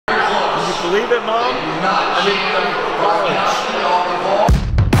believe it, Mom? I'm in college.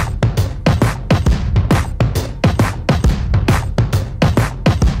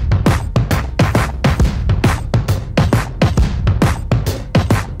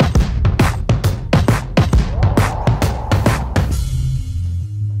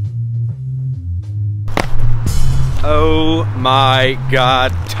 Oh my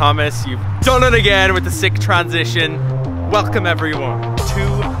God, Thomas, you've done it again with the sick transition. Welcome everyone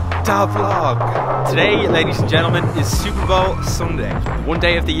to the vlog. Today, ladies and gentlemen, is Super Bowl Sunday. One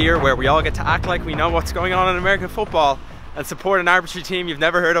day of the year where we all get to act like we know what's going on in American football and support an arbitrary team you've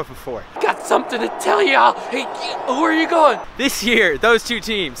never heard of before. Got something to tell y'all. Hey, where are you going? This year, those two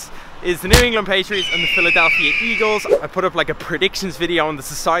teams is the New England Patriots and the Philadelphia Eagles. I put up like a predictions video on the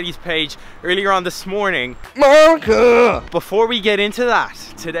Society's page earlier on this morning. America! Before we get into that,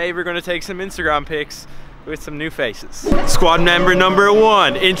 today we're gonna take some Instagram pics with some new faces. Squad member number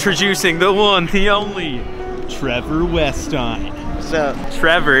 1, introducing the one, the only, Trevor Westine. So,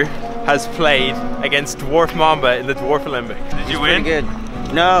 Trevor has played against Dwarf Mamba in the Dwarf Olympics. Did you win? Pretty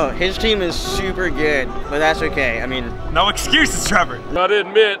good. No, his team is super good, but that's okay. I mean, no excuses, Trevor. Gotta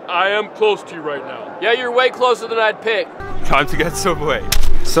admit, I am close to you right now. Yeah, you're way closer than I'd pick. Time to get Subway.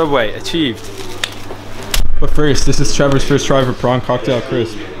 Subway achieved. But first, this is Trevor's first try for prawn cocktail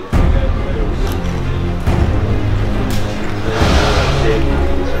crisp.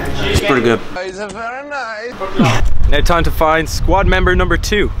 it's pretty good. Now time to find squad member number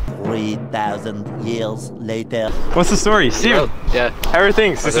 2. 3,000 years later. What's the story, Steven? Yeah. How are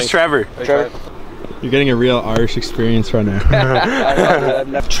things? This is Trevor. Trevor. You're getting a real Irish experience right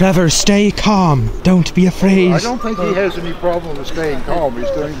now. Trevor, stay calm. Don't be afraid. I don't think he has any problem with staying calm. He's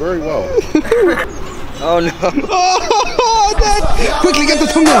doing very well. Oh no. Oh, Dad! Quickly get the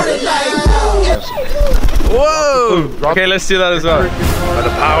tongue out. Whoa! Okay, let's do that as well. By the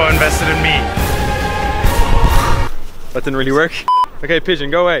power invested in me. That didn't really work. Okay, Pigeon,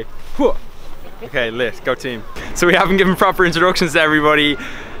 go away. Okay, lit, go team. So we haven't given proper introductions to everybody.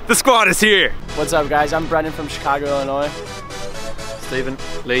 The squad is here. What's up, guys? I'm Brendan from Chicago, Illinois. Stephen,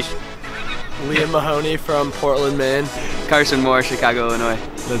 Leash. Liam Mahoney from Portland, Maine. Carson Moore, Chicago, Illinois.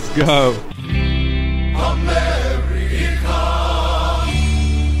 Let's go.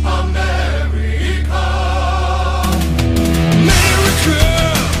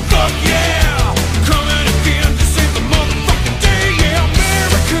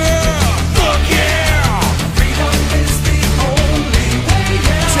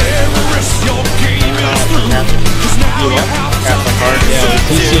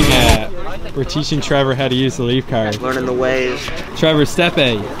 We're teaching Trevor how to use the leaf card. Learning the ways. Trevor, step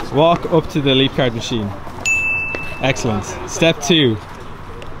A, walk up to the leaf card machine. Excellent. Step 2,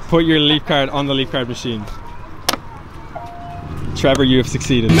 put your leaf card on the leaf card machine. Trevor, you have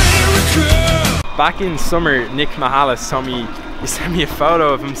succeeded. Back in summer, Nick Mahalis he sent me a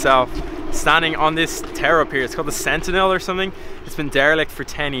photo of himself standing on this tower up here. It's called the Sentinel or something. It's been derelict for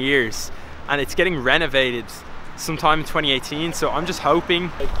 10 years and it's getting renovated sometime in 2018, so I'm just hoping.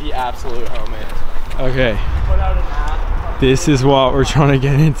 Like the absolute homemade. Okay. This is what we're trying to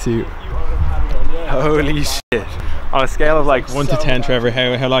get into. Holy shit. On a scale of like 1 to 10, Trevor,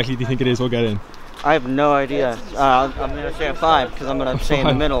 how likely do you think it is we'll get in? I have no idea. I'm gonna say a 5 because I'm gonna stay in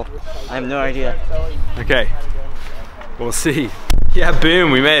the middle. I have no idea. Okay, we'll see. Yeah, boom,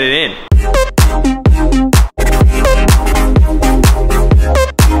 we made it in.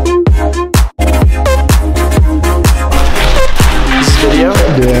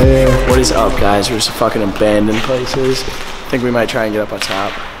 Yeah. What is up, guys? We're just fucking abandoned places. I think we might try and get up on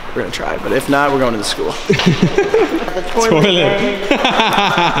top. We're gonna try, but if not, we're going to the school. Toilet.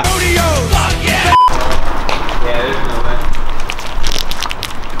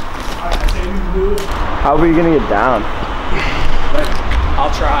 How are we gonna get down?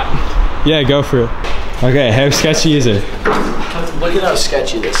 I'll try. Yeah, go for it. Okay, how sketchy is it? Look at how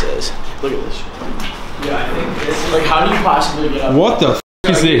sketchy this is. Look at this. Yeah, I think this is like, how do you possibly get up? What the f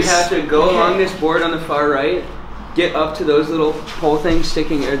is this? You have to go along this board on the far right, get up to those little pole things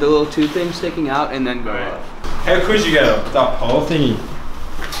sticking, or the little tube things sticking out, and then go up. How could you get up? That pole thingy.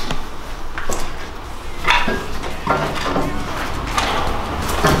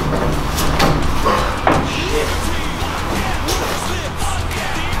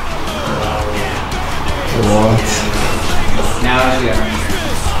 What? Now I see it.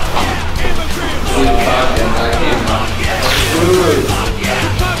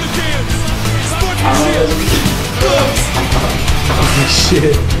 Oh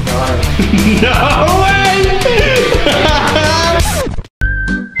shit. No way!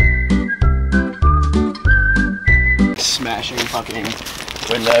 Smashing fucking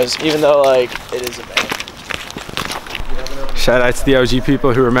windows those, even though like it is a band. Shout out to the OG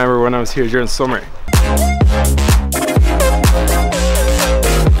people who remember when I was here during summer.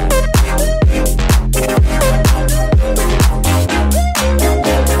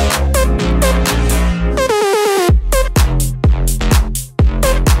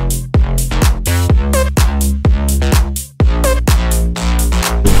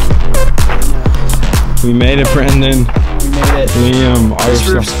 We made it, Brendan. We made it. Liam, this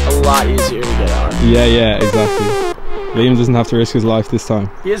roof's a lot easier to get on. Yeah, exactly. Liam doesn't have to risk his life this time.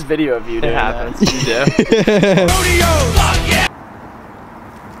 He has video of you doing that. You do.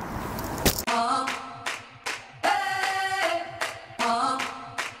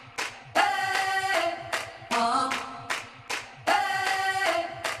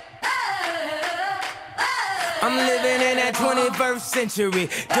 I'm living in that 21st century,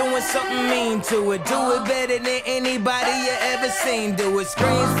 doing something mean to it. Do it better than anybody you ever seen. Do it.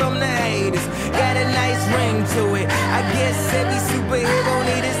 Screams from the haters, got a nice ring to it. I guess every superhero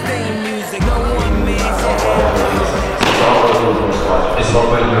need his theme music. No one man's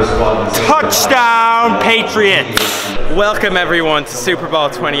Touchdown, Patriots! Welcome everyone to Super Bowl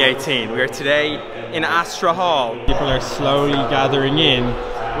 2018. We are today in Astra Hall. People are slowly gathering in.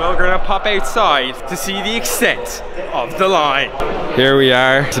 We're gonna pop outside to see the extent of the line. Here we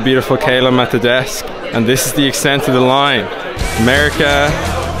are. It's a beautiful Calum at the desk, and this is the extent of the line. America,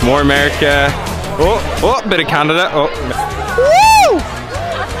 more America. Oh, bit of Canada. Oh, woo!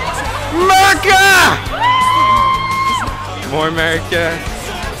 America! More America.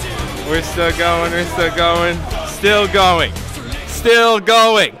 We're still going. We're still going. Still going. Still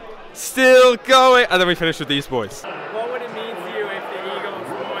going. Still going. And then we finish with these boys.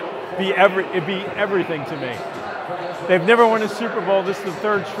 It'd be everything to me. They've never won a Super Bowl. This is the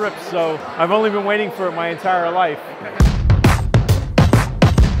third trip, so I've only been waiting for it my entire life.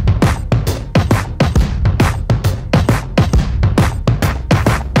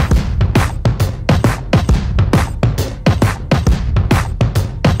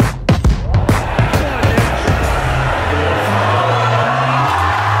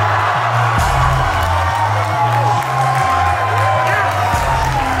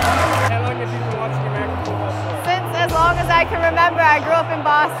 I can remember. I grew up in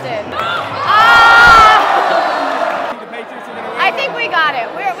Boston. I think we got it.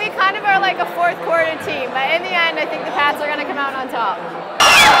 We kind of are like a fourth quarter team, but in the end, I think the Pats are going to come out on top.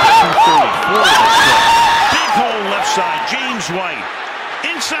 Big hole left side, James White.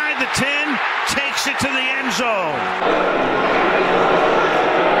 Inside the 10, takes it to the end zone.